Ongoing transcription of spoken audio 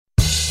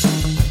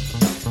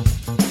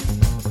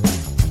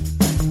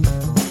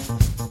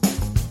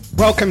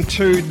Welcome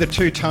to The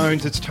Two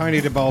Tones. It's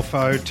Tony de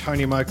Bolfo,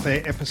 Tony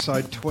Moclair,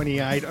 episode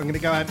 28. I'm going to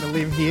go out on a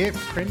limb here.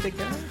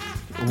 Prendergast?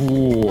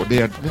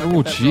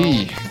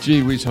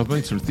 Gee whiz, I've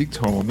been some thick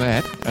time on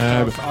that.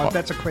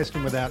 That's a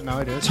question without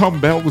notice.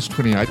 Tom Bell was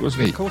 28,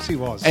 wasn't he? Of course he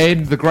was.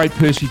 And the great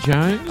Percy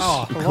Jones,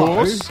 of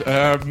course.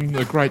 Hello.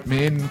 A great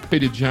man,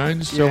 Peter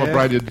Jones,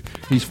 celebrated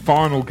his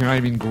final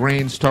game in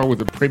grand style with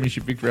a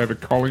premiership victory over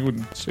Collingwood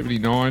in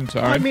 79.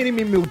 I met him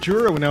in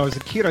Mildura when I was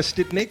a kid. I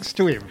stood next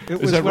to him. It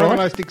was one of the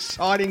most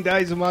exciting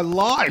days of my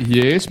life.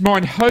 Yes,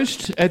 mine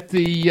host at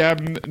the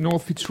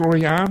North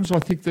Fitzroy Arms, I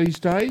think, these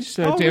days.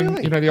 Down,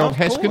 really? the old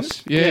Haskins.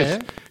 Course.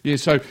 Yes. Yeah,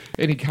 so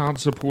any Carlton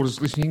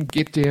supporters listening,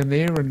 get down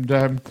there and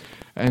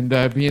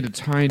be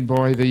entertained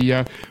by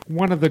the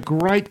one of the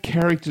great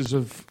characters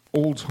of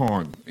all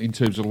time in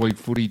terms of league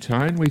footy,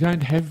 Tone. We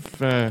don't get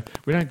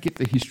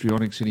the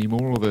histrionics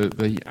anymore, or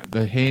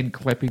the hand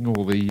clapping,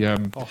 or the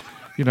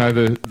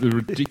the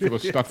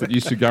ridiculous stuff that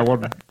used to go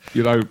on,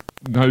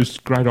 those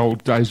great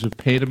old days of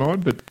pantomime,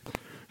 but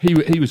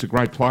he was a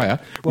great player.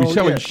 We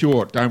sell him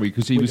short, don't we?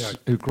 Because he was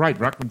a great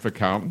ruckman for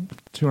Carlton,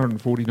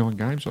 249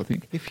 games, I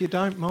think. If you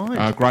don't mind.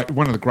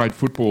 One of the great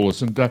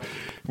footballers. And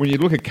when you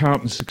look at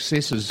Carlton's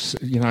successes,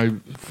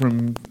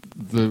 from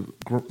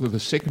the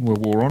Second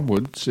World War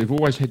onwards, they've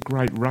always had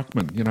great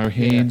ruckmen.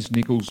 Hands,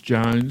 Nichols,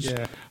 Jones,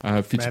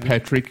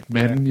 Fitzpatrick,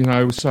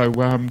 Madden. So.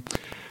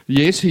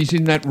 Yes, he's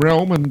in that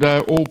realm, and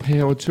all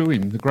power to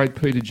him. The great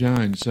Peter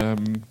Jones,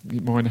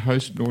 mine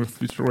host, North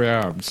Fitzroy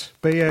Arms.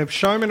 Be a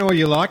showman all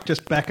you like,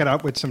 just back it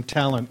up with some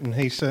talent, and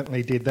he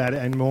certainly did that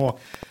and more.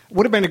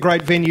 Would have been a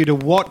great venue to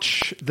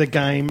watch the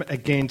game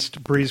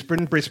against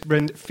Brisbane.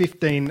 Brisbane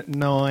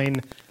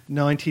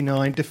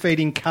 15-9-99,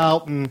 defeating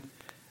Carlton.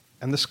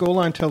 And the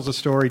scoreline tells a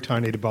story,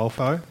 Tony de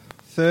Bolfo.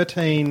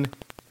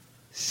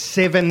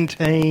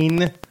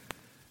 13-17...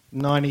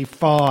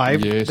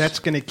 95. Yes. That's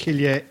going to kill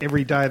you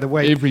every day of the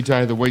week. Every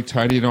day of the week,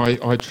 Tony, and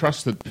I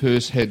trust that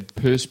Perce had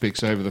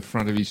Perspex over the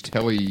front of his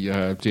telly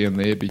down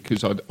there,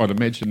 because I'd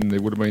imagine there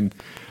would have been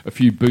a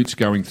few boots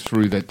going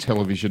through that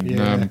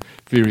television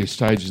various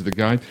stages of the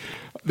game.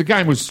 The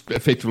game was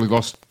effectively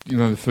lost,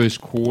 the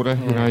first quarter.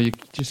 You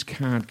just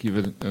can't give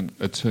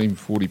a team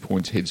 40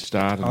 points head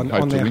start and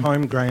hope on to their win.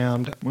 home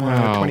ground on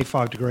a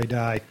 25-degree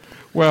day.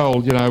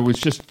 Well, it was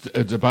just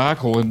a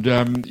debacle,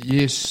 and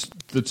yes,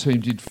 the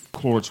team did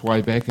claw its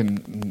way back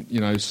and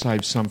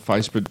save some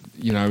face, but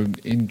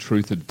in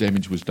truth, the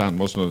damage was done,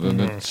 wasn't it?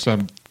 And it's a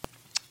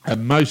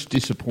most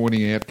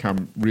disappointing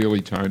outcome,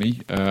 really,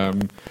 Tony.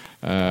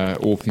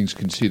 All things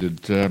considered.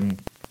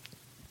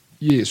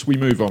 Yes, we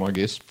move on, I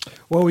guess.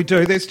 Well, we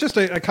do. There's just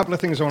a couple of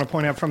things I want to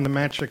point out from the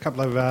match. A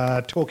couple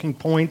of talking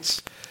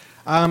points.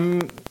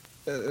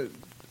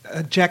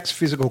 Jack's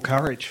physical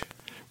courage.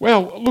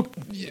 Well, look,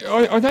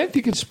 I don't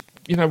think it's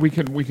we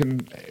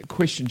can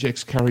question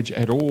Jack's courage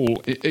at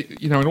all.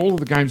 In all of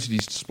the games that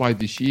he's displayed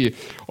this year,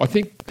 I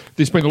think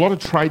there's been a lot of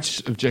traits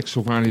of Jack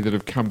Silvani that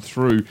have come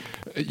through.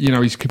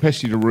 His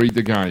capacity to read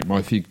the game,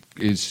 I think,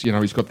 is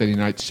he's got that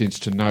innate sense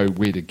to know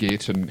where to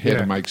get and how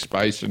to make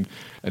space and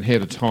how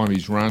to time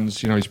his runs.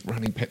 His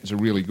running patterns are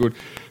really good.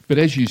 But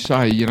as you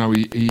say,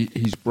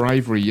 his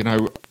bravery,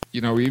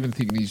 even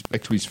thinking he's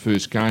back to his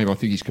first game, I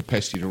think his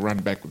capacity to run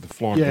back with the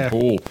fly of the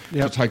ball,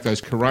 to take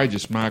those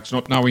courageous marks,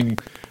 not knowing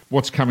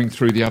what's coming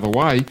through the other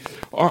way,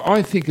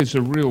 I think is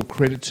a real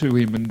credit to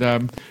him.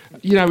 And,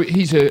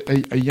 he's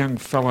a young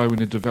fellow in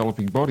a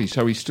developing body,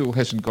 so he still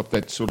hasn't got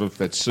that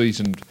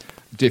seasoned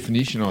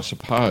definition, I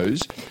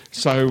suppose.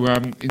 So,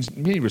 in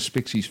many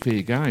respects, he's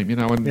fair game,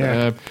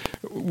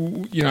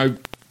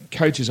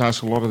 coaches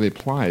ask a lot of their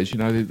players,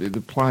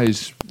 the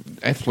players,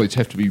 athletes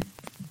have to be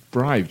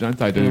brave, don't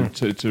they,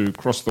 to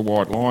cross the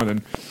white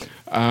line,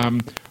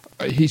 and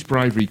his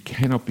bravery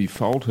cannot be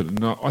faulted.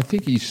 And I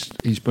think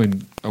he's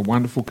been a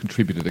wonderful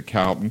contributor to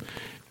Carlton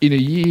in a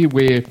year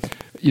where,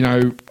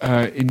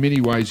 in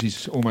many ways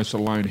he's almost a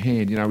lone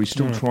hand. He's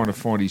still trying to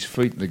find his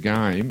feet in the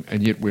game,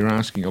 and yet we're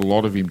asking a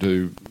lot of him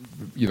to,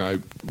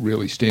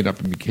 really stand up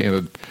and be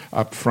counted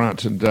up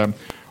front. And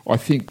I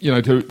think,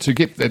 to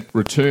get that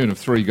return of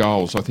 3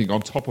 goals, I think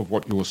on top of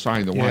what you were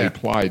saying, the way he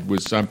played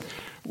was a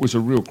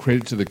real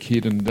credit to the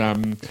kid,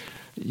 and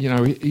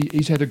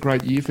he's had a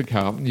great year for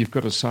Carlton. You've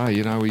got to say,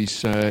 he's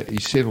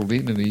settled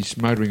in and he's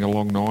motoring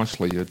along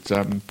nicely. I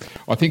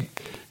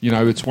think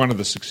it's one of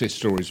the success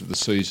stories of the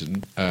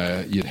season.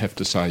 You'd have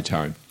to say,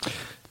 Tone.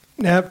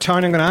 Now,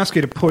 Tone, I'm going to ask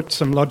you to put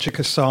some logic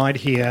aside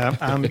here.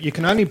 You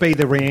can only be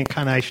the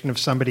reincarnation of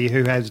somebody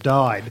who has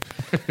died.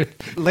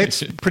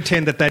 Let's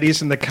pretend that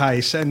isn't the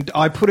case, and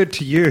I put it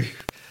to you.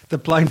 The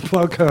Plain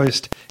Blog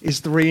host is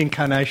the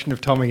reincarnation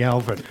of Tommy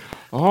Alvin.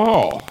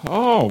 Oh,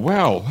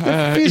 well.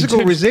 The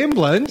physical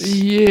resemblance.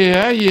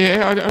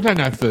 Yeah. I don't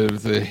know if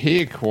the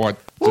hair quite...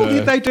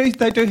 Well, they do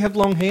have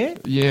long hair.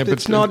 Yeah, but...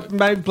 It's not...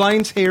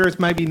 Blaine's hair is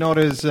maybe not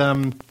as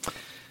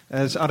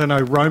I don't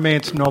know,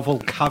 romance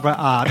novel cover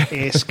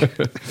art-esque.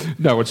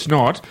 No, it's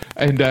not.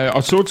 And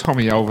I saw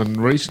Tommy Alvin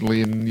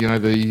recently, and,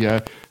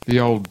 the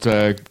old...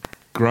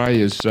 grey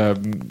has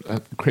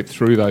crept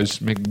through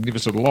those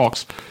magnificent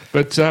locks.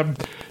 But,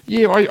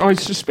 Yeah, I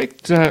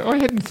suspect I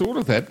hadn't thought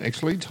of that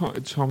actually.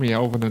 Tommy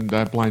Alvin and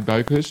Blaine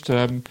Boakhurst.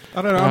 I don't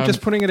know. I'm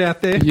just putting it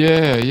out there.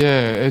 Yeah.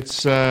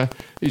 It's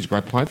he's a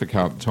great player for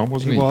Carlton, Tom,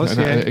 wasn't he? He was.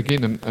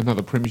 Again,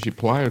 another premiership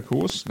player, of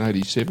course. In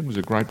 '87 was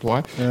a great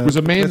player. Was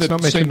a man that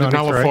seemed to 93.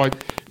 nullify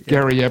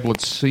Gary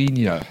Ablett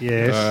Senior.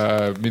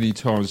 Yes. Many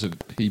times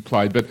that he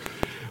played, but.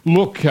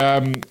 Look,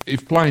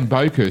 if Blaine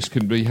Boakhurst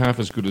can be half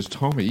as good as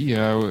Tommy,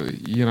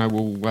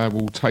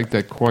 we'll take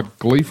that quite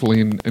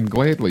gleefully and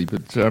gladly.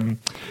 But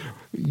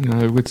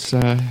it's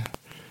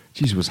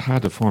it was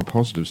hard to find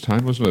positives,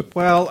 Tone, wasn't it?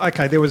 Well,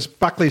 okay, there was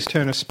Buckley's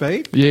turn of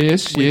speed.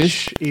 Yes,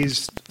 which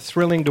is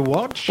thrilling to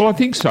watch. Well, I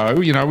think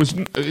so.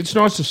 It's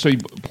nice to see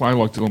a player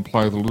like Dylan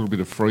play with a little bit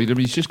of freedom.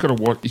 He's just got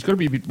to he's got to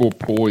be a bit more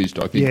poised,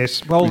 I think.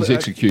 Yes, well, with his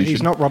execution.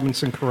 He's not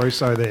Robinson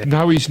Crusoe there.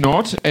 No, he's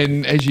not.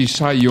 And as you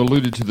say, you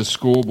alluded to the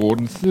scoreboard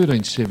and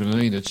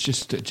 13-17.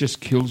 It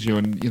just kills you.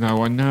 And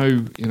I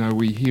know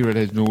we hear it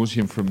ad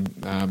nauseum from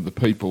the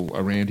people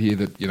around here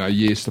that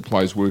yes, the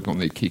players work on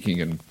their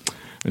kicking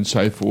and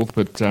so forth,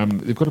 but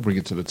they've got to bring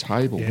it to the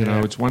table.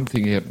 Yeah. It's one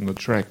thing out on the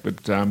track,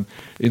 but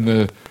in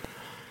the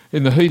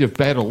heat of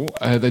battle,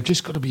 they've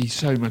just got to be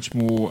so much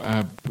more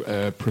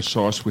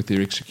precise with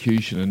their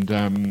execution,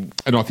 and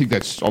I think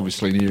that's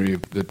obviously an area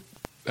that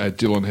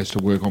Dylan has to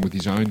work on with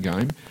his own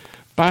game.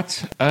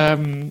 But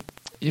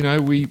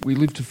we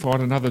live to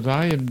fight another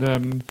day,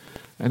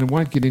 and it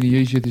won't get any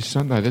easier this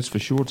Sunday, that's for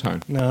sure,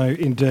 Tone. No,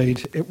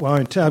 indeed, it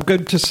won't.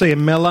 Good to see a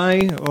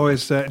melee.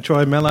 Always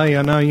enjoy a melee.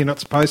 I know you're not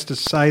supposed to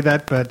say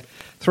that, but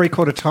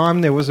three-quarter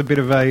time there was a bit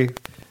of a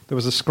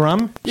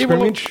scrum,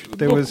 scrimmage.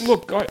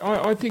 Look,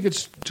 I think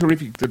it's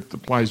terrific that the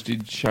players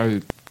did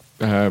show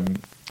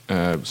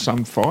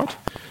some fight.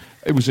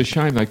 It was a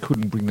shame they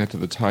couldn't bring that to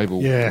the table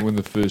when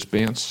the first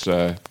bounce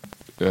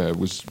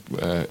was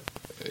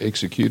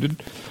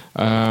executed.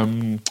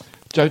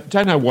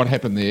 Don't know what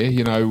happened there,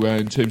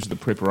 in terms of the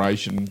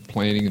preparation,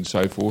 planning and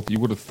so forth. You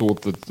would have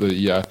thought that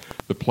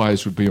the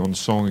players would be on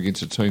song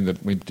against a team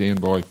that went down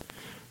by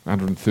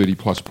 130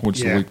 plus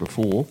points the week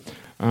before.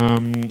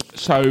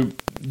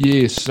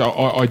 Yes,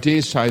 I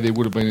dare say there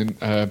would have been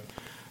a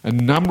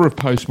number of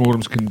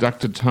postmortems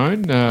conducted,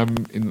 Tone,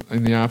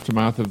 in the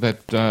aftermath of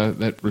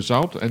that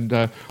result. And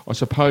I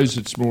suppose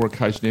it's more a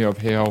case now of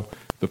how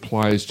the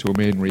players to a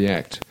man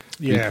react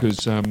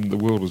because the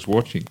world is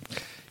watching.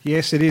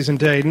 Yes, it is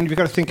indeed. And you've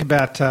got to think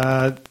about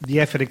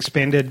the effort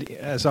expended,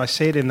 as I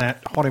said, in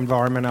that hot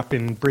environment up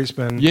in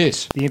Brisbane.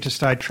 Yes. The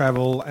interstate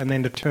travel, and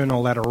then to turn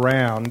all that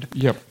around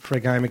for a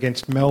game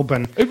against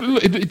Melbourne.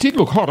 It did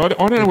look hot. I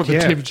don't know what the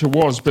temperature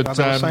was, but...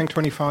 they were saying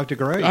 25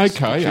 degrees.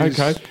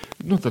 Okay.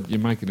 Not that you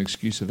make an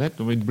excuse of that.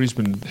 I mean,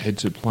 Brisbane had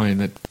to play in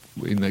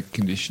that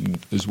condition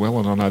as well,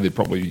 and I know they're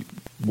probably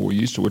more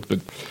used to it, but...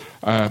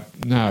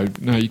 No,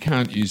 you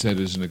can't use that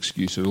as an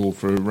excuse at all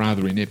for a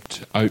rather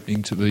inept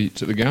opening to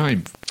the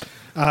game.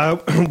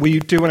 We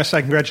do want to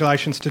say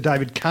congratulations to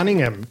David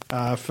Cunningham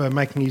for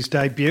making his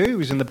debut. He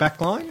was in the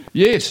back line.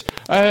 Yes.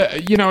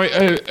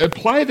 A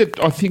player that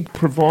I think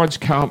provides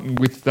Carlton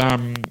with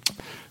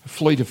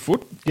fleet of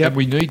foot, and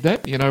we need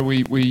that.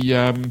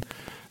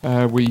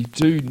 We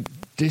do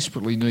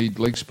desperately need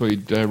leg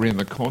speed around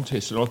the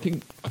contest, and I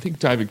think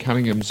David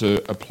Cunningham's a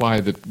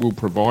player that will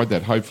provide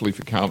that, hopefully,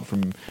 for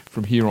Carlton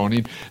from here on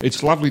in.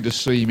 It's lovely to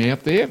see him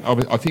out there.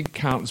 I think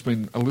Carlton's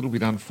been a little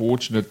bit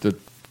unfortunate that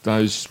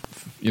those,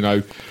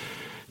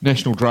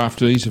 national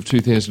draftees of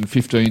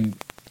 2015,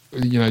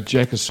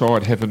 Jack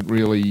aside, haven't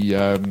really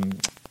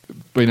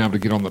been able to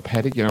get on the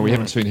paddock. We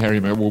haven't seen Harry...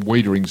 Well,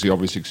 Wiedering's the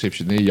obvious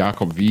exception there.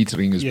 Jakob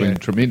Wietering has been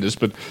tremendous,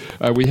 but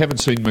we haven't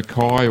seen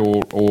Mackay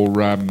or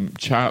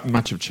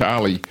much of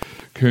Charlie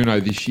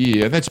Curnow this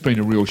year, and that's been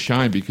a real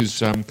shame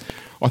because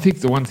I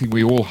think the one thing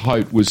we all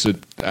hoped was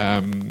that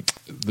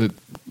that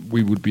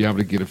we would be able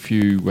to get a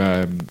few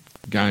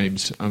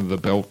games under the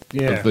belt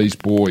of these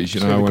boys,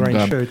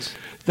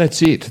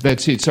 That's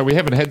it. So we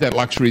haven't had that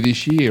luxury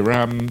this year.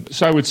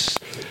 So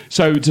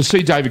to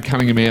see David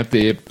Cunningham out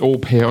there, all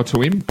power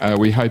to him.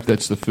 We hope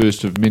that's the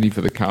first of many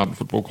for the Carlton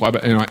Football Club.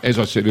 And as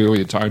I said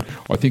earlier, Tone,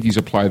 I think he's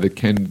a player that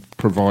can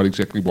provide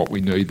exactly what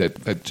we need,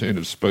 that turn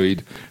of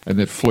speed and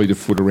that fleet of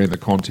foot around the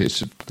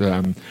contest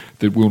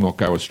that will not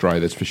go astray,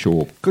 that's for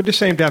sure. Good to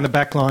see him down the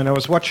back line. I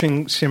was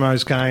watching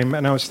Simo's game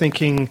and I was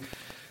thinking...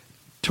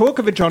 Talk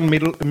of a John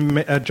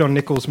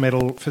Nichols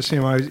medal for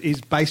Simo is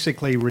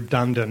basically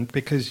redundant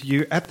because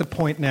you're at the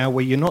point now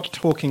where you're not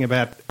talking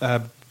about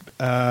a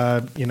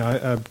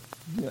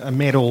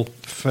medal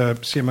for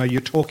Simo.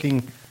 You're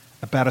talking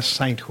about a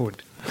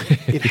sainthood.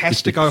 It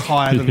has to go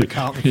higher than the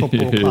Carlton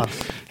Football Club.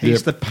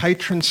 He's the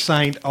patron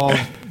saint of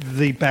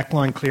the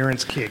backline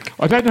clearance kick.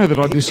 I don't know that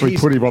I'd necessarily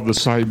put him on the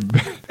same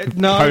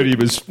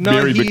podium as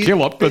Mary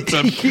McKillop, but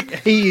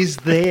he is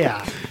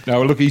there.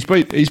 No, look, he's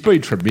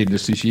been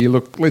tremendous this year.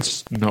 Look,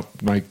 let's not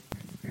make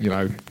any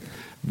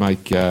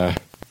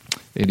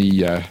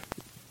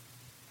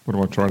what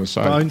am I trying to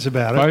say? Bones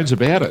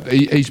about it.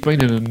 He's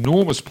been an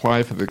enormous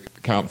player for the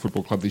Carlton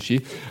Football Club this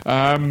year.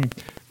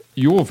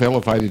 You've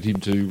elevated him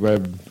to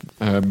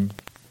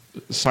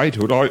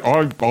sainthood.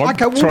 I'm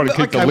trying to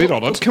keep the lid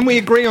on it. Can we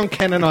agree on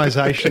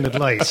canonisation at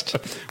least?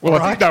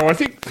 Well, I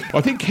think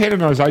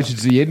canonisation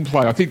is the end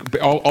play. I think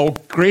I'll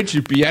grant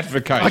you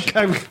beatification.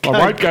 I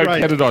won't go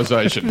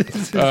canonisation.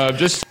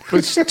 Just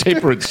let's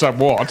temper it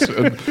somewhat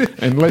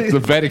and let the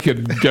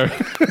Vatican go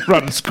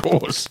run its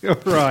course.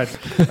 Right.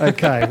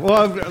 Okay.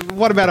 Well,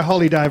 what about a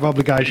holy day of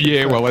obligation?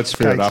 Yeah. Well, that's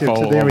fair enough.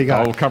 There we go.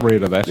 I'll cover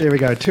into that. There we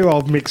go. Two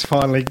old Micks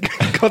finally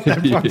got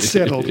that one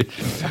settled.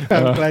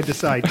 I'm glad to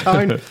say.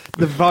 Tone,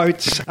 the votes.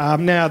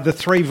 Now, the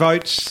 3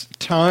 votes,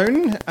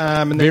 Tone,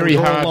 and then Very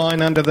the hard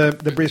line under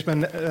the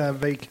Brisbane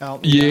v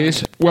Carlton.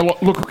 Yes. Well,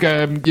 look,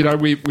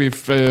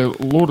 we've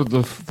lauded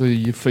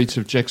the feats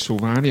of Jack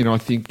Silvani, and I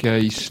think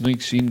he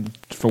sneaks in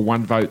for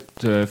 1 vote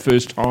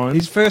first time.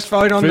 His first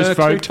vote on the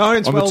 2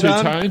 Tones. On well the 2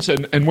 done. Tones,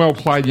 and well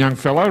played, young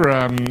fellow.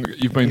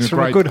 You've been He's from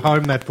a good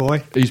home, that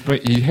boy. He's from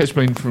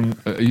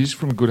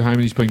a good home,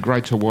 and he's been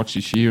great to watch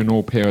this year, and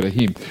all power to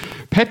him.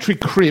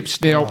 Patrick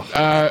Cripps, now,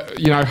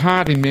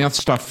 hard in mouth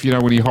stuff,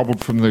 when he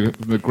hobbled from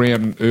the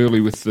ground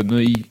early with the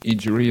knee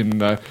injury,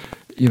 and I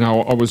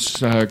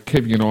was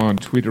keeping an eye on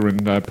Twitter,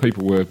 and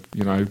people were,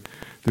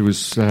 there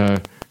was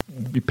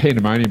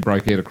pandemonium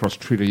broke out across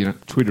Twitter.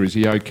 Twitter, is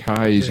he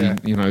okay? Is he,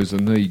 is the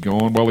knee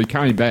gone? Well, he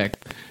came back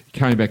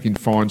in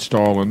fine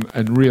style,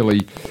 and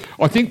really,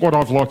 I think what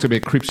I've liked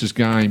about Cripps'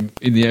 game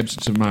in the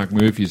absence of Mark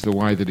Murphy is the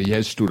way that he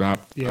has stood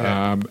up,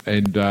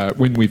 and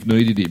when we've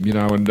needed him,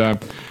 and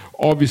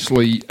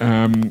obviously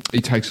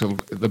he takes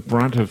the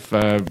brunt of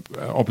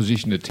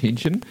opposition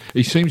attention.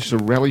 He seems to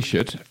relish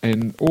it,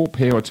 and all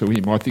power to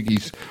him. I think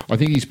his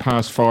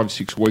past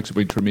 5-6 weeks have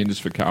been tremendous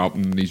for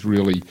Carlton, and he's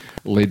really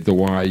led the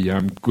way.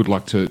 Good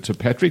luck to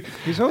Patrick.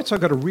 He's also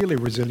got a really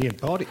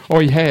resilient body. Oh,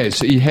 he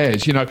has.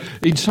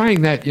 In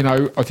saying that,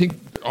 I think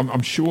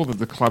I'm sure that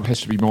the club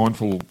has to be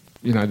mindful,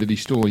 that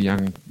he's still a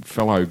young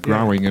fellow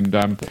growing, and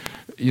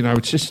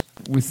it's just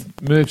with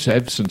Murph's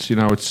absence,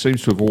 it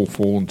seems to have all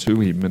fallen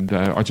to him, and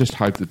I just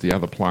hope that the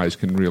other players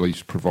can really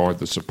provide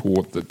the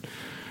support that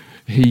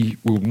he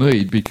will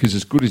need, because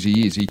as good as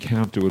he is, he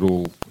can't do it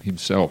all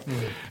himself.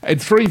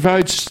 And 3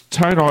 votes,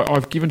 Tone,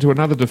 I've given to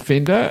another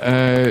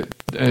defender,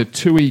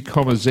 Tui,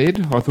 Z.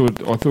 I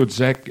thought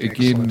Zach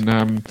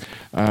again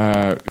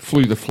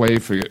flew the flare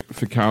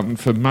for Carlton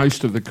for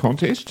most of the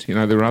contest. There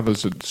are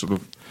others that sort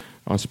of,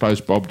 I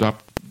suppose, bobbed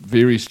up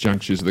various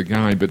junctures of the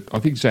game, but I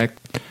think Zach,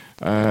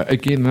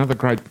 again, another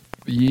great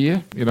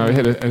year.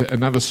 Had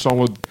another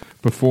solid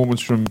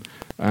performance from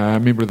a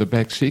member of the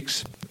back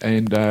 6,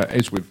 and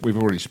as we've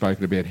already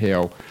spoken about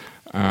how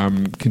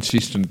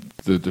consistent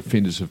the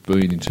defenders have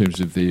been in terms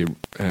of their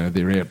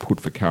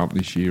output for Carlton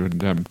this year,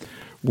 and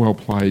well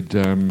played,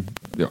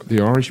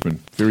 the Irishman.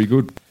 Very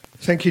good.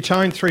 Thank you,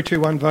 Tone.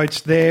 3-2-1 votes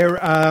there.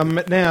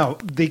 Now,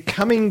 the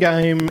coming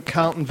game,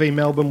 Carlton v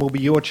Melbourne, will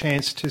be your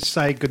chance to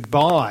say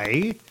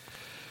goodbye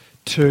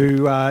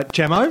to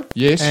Jamo,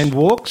 and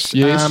Walks.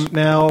 Yes. I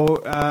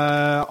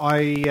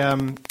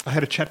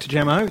had a chat to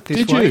Jamo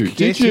this week.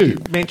 Did you? He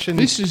mentioned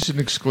this is an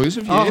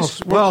exclusive.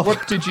 Yes.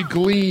 What did you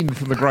glean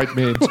from the great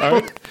man,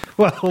 Tone?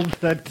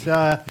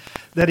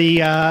 That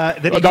he.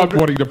 I'm not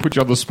wanting to put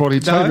you on the spot here,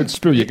 Tone, but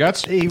spill your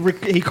guts.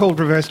 He called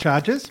reverse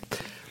charges.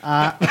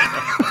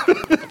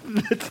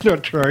 That's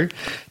not true.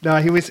 No,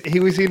 he was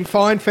in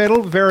fine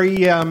fettle,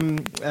 very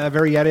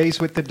at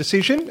ease with the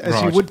decision,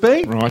 as you would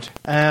be. Right.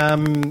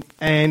 And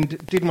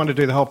didn't want to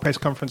do the whole press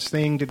conference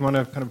thing, didn't want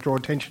to kind of draw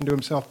attention to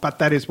himself, but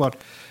that is what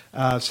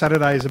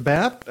Saturday is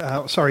about.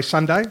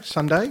 Sunday.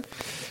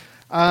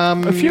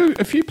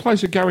 A few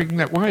players are going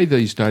that way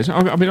these days.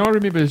 I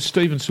remember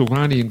Stephen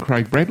Silvani and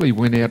Craig Bradley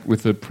went out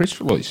with a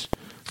press release.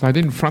 They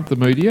didn't front the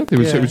media. It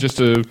was just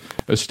a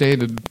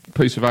standard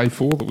piece of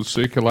A4 that was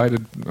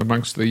circulated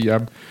amongst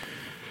the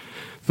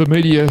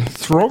media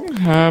throng.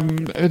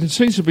 And it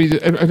seems to be...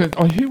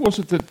 who was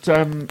it that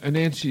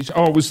announced his...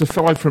 Oh, it was the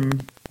fellow from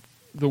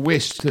the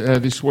West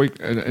this week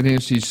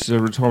announced his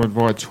retirement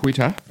via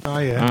Twitter. Oh,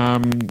 yeah.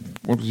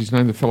 What was his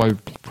name? The fellow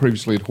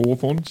previously at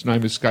Hawthorn. His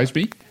name escapes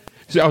me.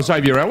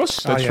 Xavier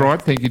Ellis, that's right.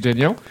 Thank you,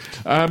 Danielle.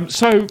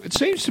 So it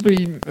seems to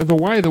be the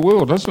way of the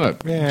world, doesn't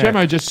it? Yeah.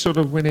 Jamo just sort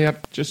of went out,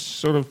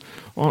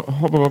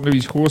 hobbled onto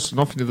his horse and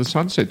off into the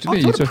sunset, didn't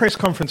he? I thought a press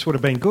conference would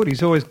have been good.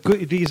 He's always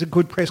good. He's a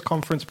good press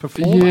conference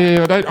performer.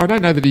 Yeah, I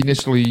don't know that he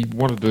necessarily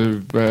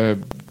wanted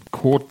to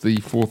court the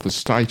Fourth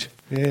Estate.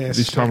 Yes,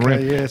 this time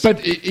around. Yes.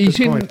 But he's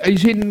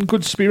in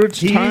good spirits.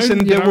 He is,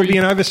 and there will be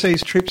an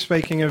overseas trip.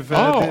 Speaking of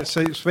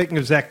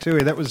Zach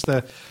Tui, that was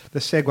the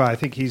segue. I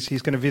think he's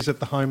going to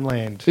visit the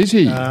homeland. Is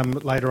he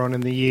later on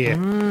in the year?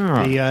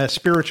 The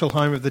spiritual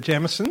home of the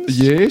Jamisons.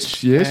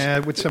 Yes.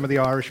 With some of the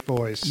Irish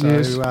boys.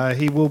 So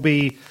he will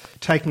be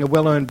taking a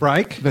well-earned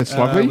break. That's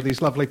lovely. With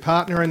his lovely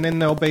partner, and then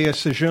there'll be a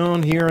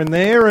sojourn here and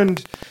there,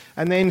 and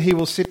then he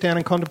will sit down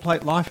and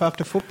contemplate life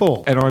after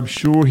football. And I'm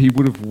sure he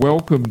would have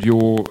welcomed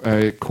your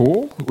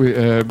call.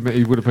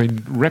 He would have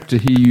been rapt to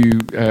hear you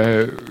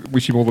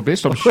wish him all the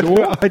best, I'm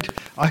sure.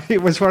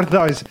 It was one of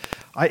those.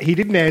 He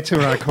didn't answer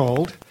when I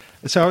called.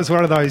 So it was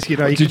one of those, you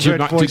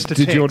convert voice to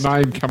text. Did your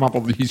name come up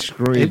on the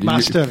screen? It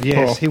must have,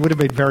 yes. He would have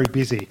been very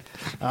busy.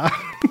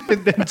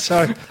 And then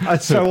so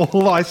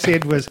all I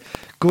said was,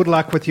 good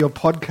luck with your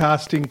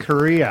podcasting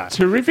career.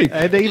 Terrific.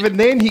 And even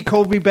then he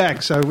called me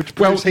back, which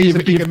proves he's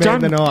a bigger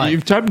man than I.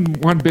 You've done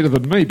one better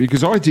than me,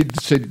 because I did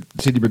send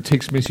him a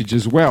text message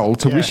as well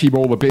to wish him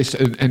all the best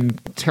and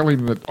tell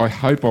him that I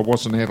hope I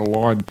wasn't out of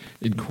line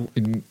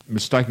in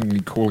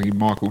mistakenly calling him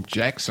Michael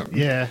Jackson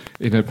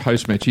in a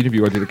post-match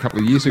interview I did a couple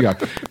of years ago.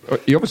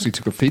 He obviously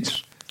took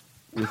offence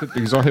with it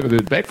because I haven't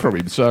heard back from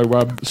him. So,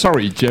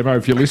 sorry, Gemmo,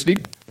 if you're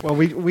listening. Well,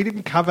 we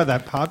didn't cover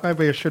that part.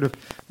 Maybe I should have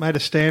made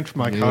a stand for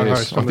my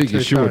co-host on the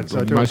two tones.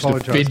 I'm most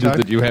offended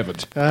that you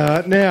haven't.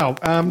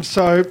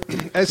 So,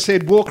 as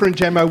said, Walker and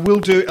Jammo will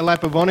do a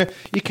lap of honour.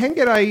 You can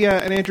get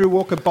an Andrew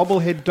Walker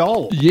bobblehead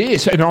doll.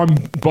 Yes, and I'm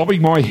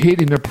bobbing my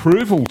head in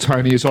approval,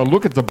 Tony, as I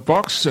look at the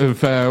box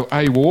of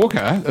A.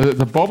 Walker,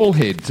 the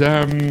bobblehead.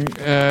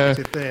 Is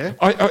it there?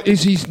 I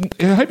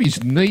hope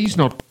his knee's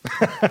not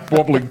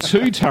wobbling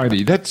too,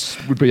 Tony. That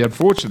would be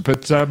unfortunate,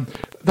 but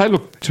they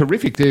look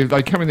terrific.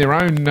 They come in their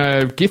own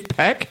gift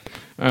pack.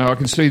 I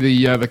can see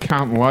the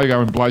Carlton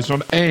logo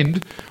emblazoned on.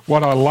 And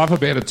what I love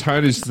about it,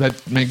 Tony, is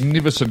that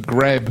magnificent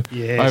grab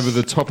over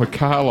the top of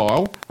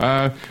Carlisle.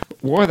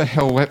 Why the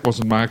hell that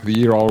wasn't Mark of the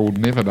Year, I will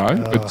never know.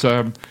 But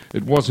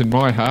it was in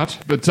my heart.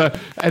 But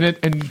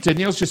and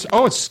Danielle's just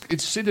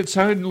it's in its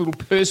own little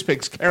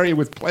Perspex carrier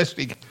with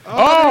plastic.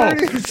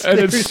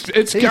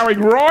 It's going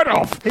right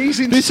off. He's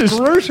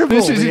inscrutable.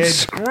 This is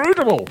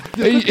inscrutable.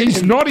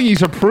 He's nodding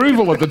his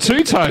approval at the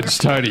two tones,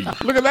 Tony.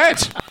 Look at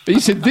that.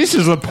 He said, "This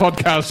is the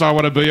podcast I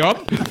want to be on."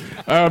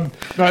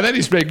 No, that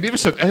is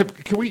magnificent. Are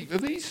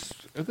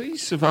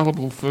these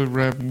available for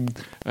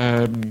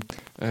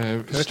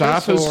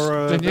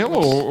staffers, Danielle?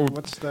 Or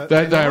what's that?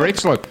 They are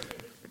excellent.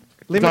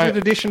 Limited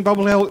edition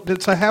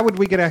bobblehead. So how would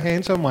we get our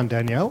hands on one,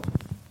 Danielle?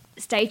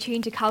 Stay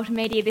tuned to Carlton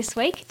Media this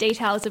week.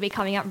 Details will be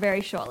coming up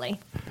very shortly.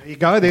 There you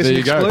go. There's an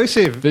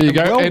exclusive. There you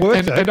go. Well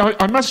worth it. And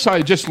I must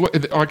say,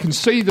 I can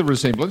see the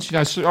resemblance.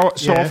 So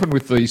often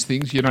with these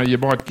things, you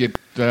might get...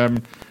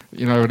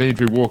 an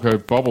Andrew Walker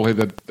bobblehead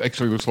that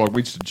actually looks like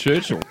Winston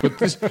Churchill. But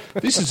this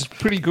is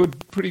pretty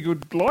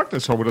good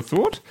likeness, I would have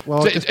thought.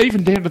 Well, it's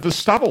even down to the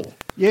stubble.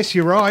 Yes,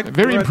 you're right.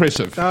 Very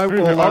impressive. I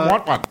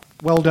want one.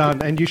 Well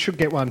done, and you should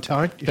get one,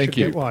 Tone. Thank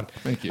you. Get one.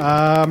 Thank you.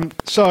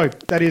 So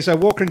that is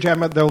Walker and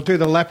Jammer. They'll do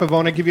the lap of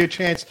honour, give you a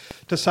chance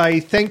to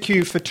say thank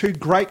you for two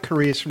great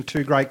careers from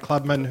two great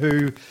clubmen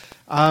who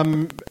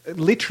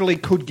literally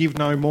could give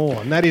no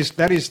more, and that is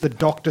the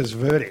doctor's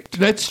verdict.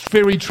 That's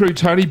very true,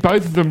 Tony.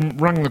 Both of them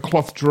wrung the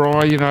cloth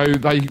dry.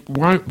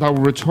 They'll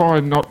retire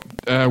not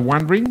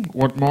wondering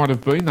what might have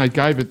been. They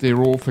gave it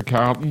their all for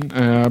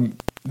Carlton.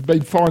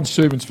 Been fine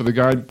servants for the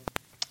game,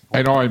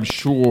 and I am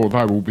sure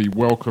they will be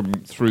welcome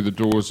through the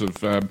doors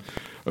of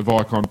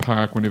Icon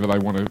Park whenever they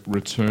want to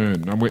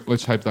return. And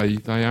let's hope they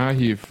are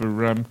here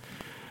for a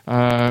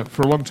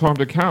long time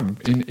to come,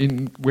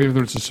 in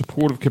whether it's a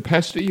supportive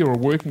capacity or a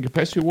working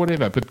capacity or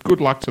whatever. But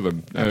good luck to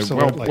them.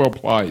 Well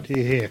played.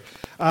 Here.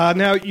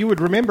 Now, you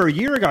would remember a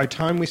year ago,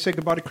 Tone, we said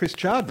goodbye to Chris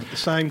Judd at the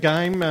same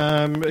game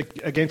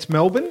against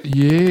Melbourne.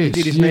 Yes.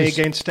 He did his knee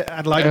against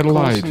Adelaide. Of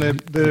course, and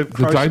the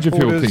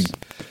Dangerfield thing.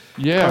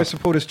 Yeah. Pro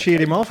supporters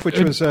cheered him off, which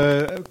was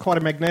quite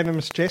a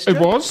magnanimous gesture. It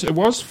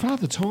was.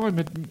 Father time.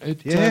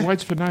 It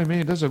waits for no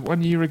man, does it?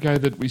 1 year ago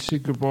that we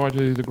said goodbye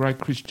to the great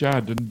Chris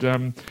Judd,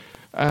 and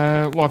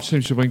life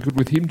seems to have been good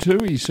with him too.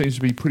 He seems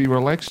to be pretty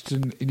relaxed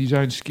in his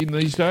own skin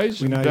these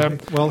days. We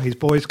know. His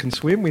boys can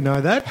swim. We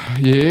know that.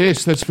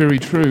 Yes, that's very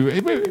true.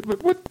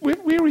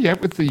 Where are we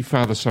at with the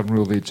father-son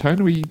rule there,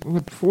 Tony? Are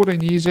we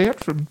 14 years out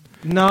from...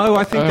 No,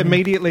 I think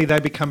immediately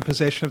they become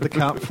possession of the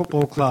Carlton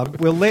Football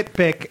Club. We'll let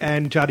Beck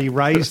and Juddy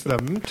raise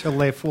them till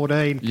they're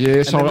 14.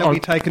 Yes, and then they'll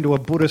be taken to a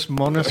Buddhist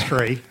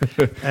monastery.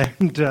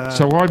 And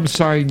so I'm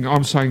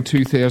saying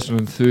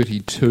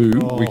 2032.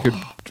 We could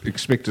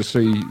expect to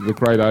see the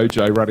great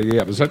OJ running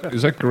out. Is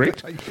that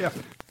correct? Yeah.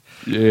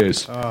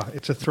 Yes.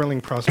 It's a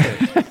thrilling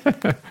prospect.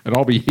 And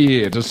I'll be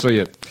here to see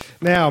it.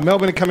 Now,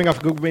 Melbourne are coming off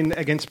a good win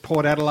against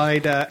Port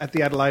Adelaide at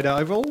the Adelaide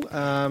Oval.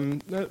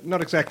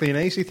 Not exactly an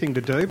easy thing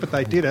to do, but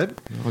they did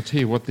it. I'll tell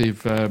you what, they're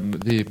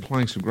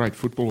playing some great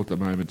football at the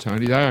moment,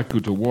 Tony. They are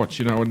good to watch,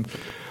 and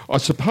I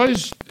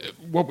suppose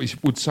what we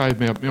would say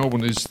about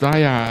Melbourne is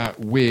they are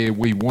where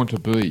we want to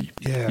be.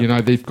 Yeah.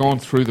 They've gone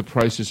through the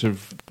process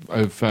of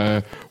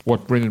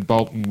what Brendan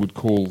Bolton would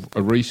call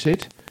a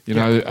reset.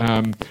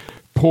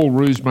 Paul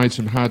Roos made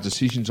some hard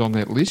decisions on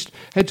that list.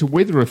 Had to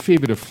weather a fair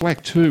bit of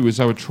flack too, as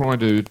they were trying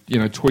to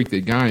tweak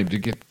their game to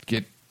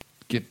get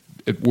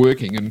it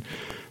working.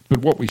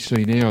 But what we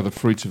see now are the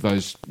fruits of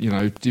those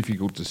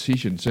difficult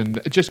decisions, and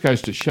it just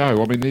goes to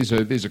show. I mean, there's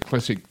a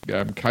classic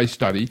case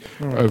study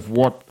of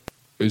what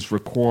is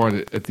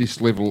required at this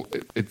level,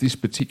 at this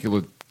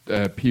particular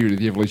period of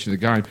the evolution of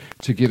the game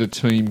to get a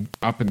team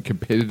up and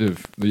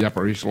competitive, the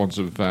upper echelons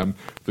of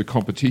the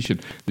competition.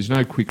 There's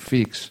no quick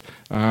fix.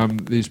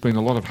 There's been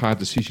a lot of hard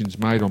decisions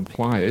made on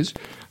players.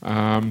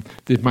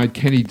 They've made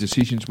canny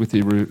decisions with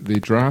their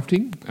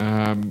drafting.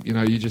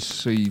 You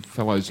just see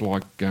fellows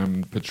like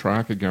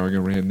Petrarca going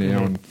around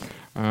now,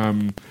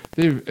 and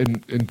they're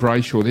and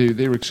Brayshaw.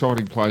 They're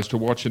exciting players to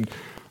watch, and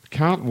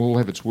Carlton will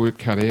have its work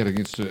cut out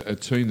against a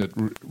team that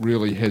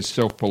really has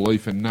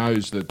self-belief and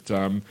knows that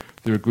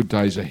there are good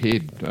days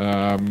ahead,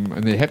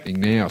 and they're happening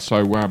now.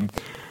 So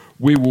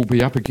we will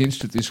be up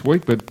against it this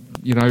week, but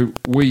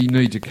we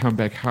need to come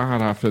back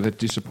hard after that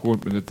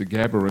disappointment at the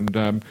Gabba,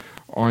 and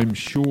I'm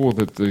sure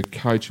that the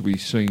coach will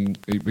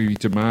be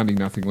demanding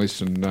nothing less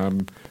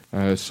than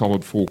a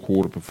solid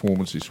four-quarter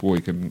performance this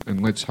week,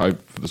 and let's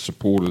hope for the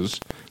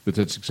supporters that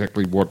that's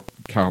exactly what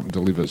Carlton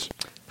delivers.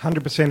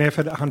 100%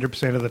 effort,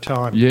 100% of the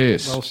time.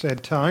 Yes. Well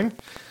said, Tone.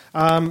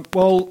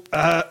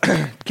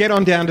 Get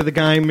on down to the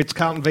game. It's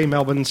Carlton v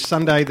Melbourne,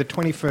 Sunday the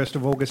 21st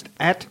of August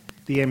at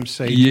the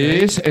MCG.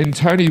 Yes, and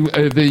Tony,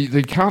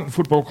 the Carlton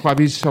Football Club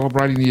is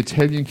celebrating the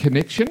Italian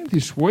connection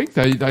this week.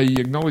 They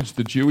acknowledged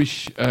the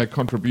Jewish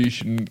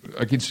contribution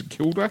against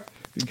Kilda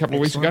a couple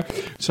of weeks ago.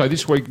 So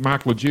this week,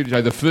 Mark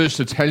Lagiudice, the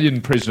first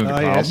Italian president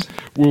of Carlton,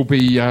 will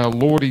be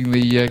lauding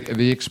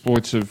the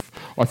exploits of,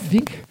 I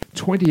think,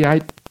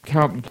 28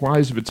 Carlton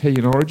players of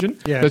Italian origin.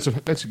 Yeah.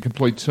 That's a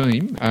complete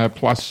team,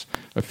 plus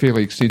a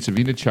fairly extensive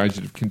interchange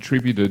that have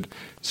contributed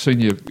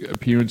senior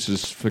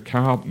appearances for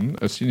Carlton,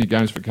 senior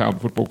games for Carlton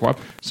Football Club.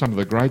 Some of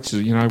the greats,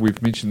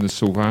 we've mentioned the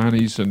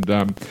Silvanis,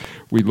 and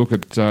we look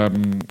at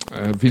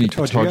Vinny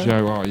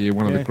Totoggio,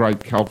 one of the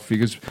great cult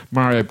figures.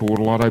 Mario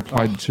Bortolotto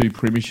played in 2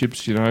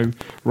 premierships,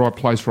 right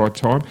place, right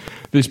time.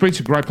 There's been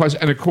some great players,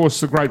 and of course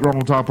the great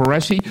Ronald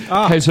Barassi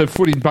has a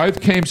foot in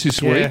both camps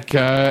this week.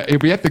 He'll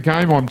be at the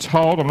game, I'm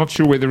told. I'm not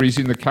sure whether he's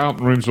in the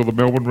Carlton rooms or the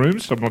Melbourne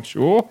rooms, I'm not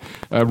sure.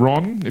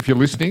 Ron, if you're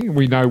listening,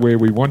 we know where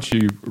we want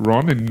you,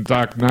 Ron, in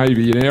dark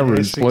navy in our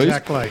rooms, please.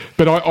 Exactly.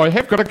 But I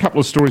have got a couple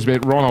of stories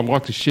about Ron I'd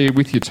like to share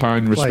with you,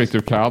 Tone, in respect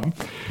of Carlton.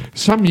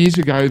 Some years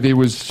ago, there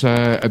was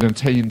an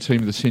Italian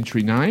team of the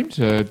century named,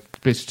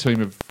 best team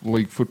of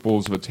league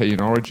footballers of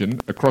Italian origin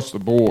across the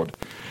board.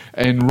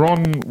 And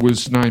Ron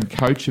was named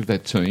coach of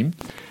that team.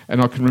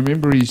 And I can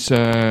remember in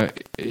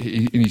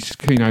his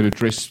keynote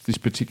address this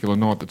particular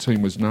night the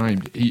team was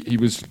named, he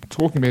was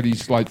talking about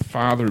his late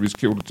father who was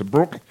killed at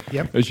Tobruk,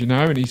 as you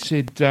know, and he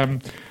said,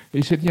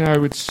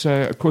 it's,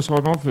 of course,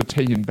 I'm of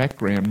Italian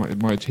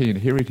background, my Italian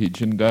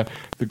heritage, and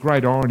the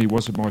great irony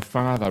was that my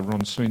father,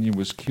 Ron Sr.,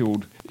 was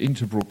killed in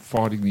Tobruk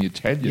fighting the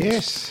Italians.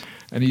 Yes.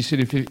 And he said,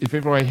 if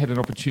ever I had an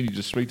opportunity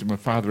to speak to my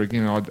father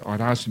again,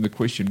 I'd ask him the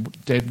question,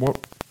 Dad,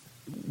 what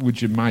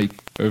would you make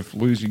of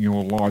losing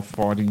your life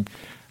fighting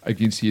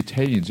against the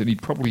Italians? And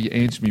he'd probably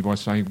answer me by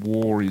saying,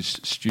 war is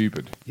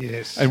stupid.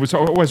 Yes. And I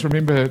always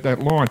remember that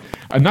line.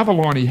 Another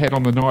line he had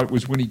on the night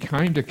was when he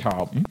came to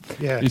Carlton,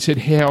 he said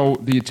how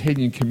the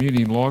Italian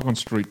community in Lygon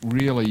Street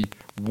really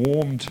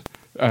warmed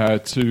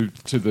to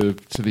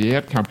the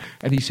outcome.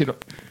 And he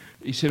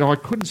said, I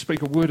couldn't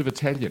speak a word of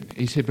Italian.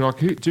 He said,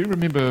 but I do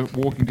remember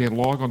walking down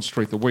Lygon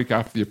Street the week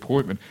after the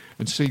appointment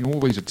and seeing all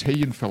these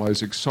Italian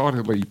fellows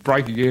excitedly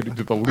breaking out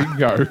into the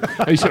lingo.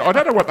 And he said, I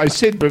don't know what they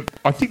said, but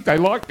I think they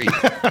like me.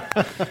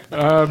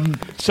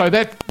 So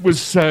that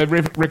was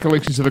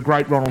recollections of the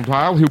great Ronald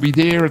Dale. He'll be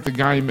there at the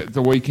game at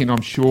the weekend,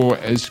 I'm sure,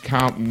 as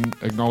Carlton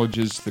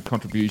acknowledges the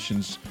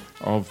contributions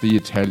of the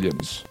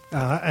Italians.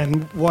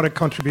 And what a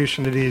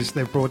contribution it is.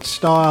 They've brought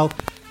style,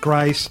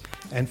 grace,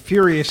 and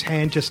furious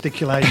hand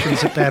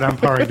gesticulations at bad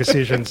umpiring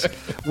decisions.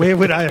 Where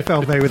would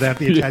AFL be without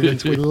the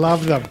Italians? We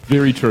love them.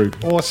 Very true.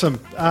 Awesome.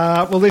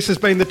 Well, this has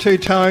been The Two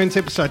Tones,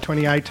 episode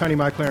 28. Tony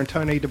Moclair and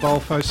Tony de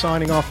Bolfo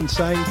signing off and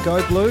saying,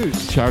 Go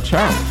Blues. Ciao,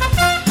 ciao.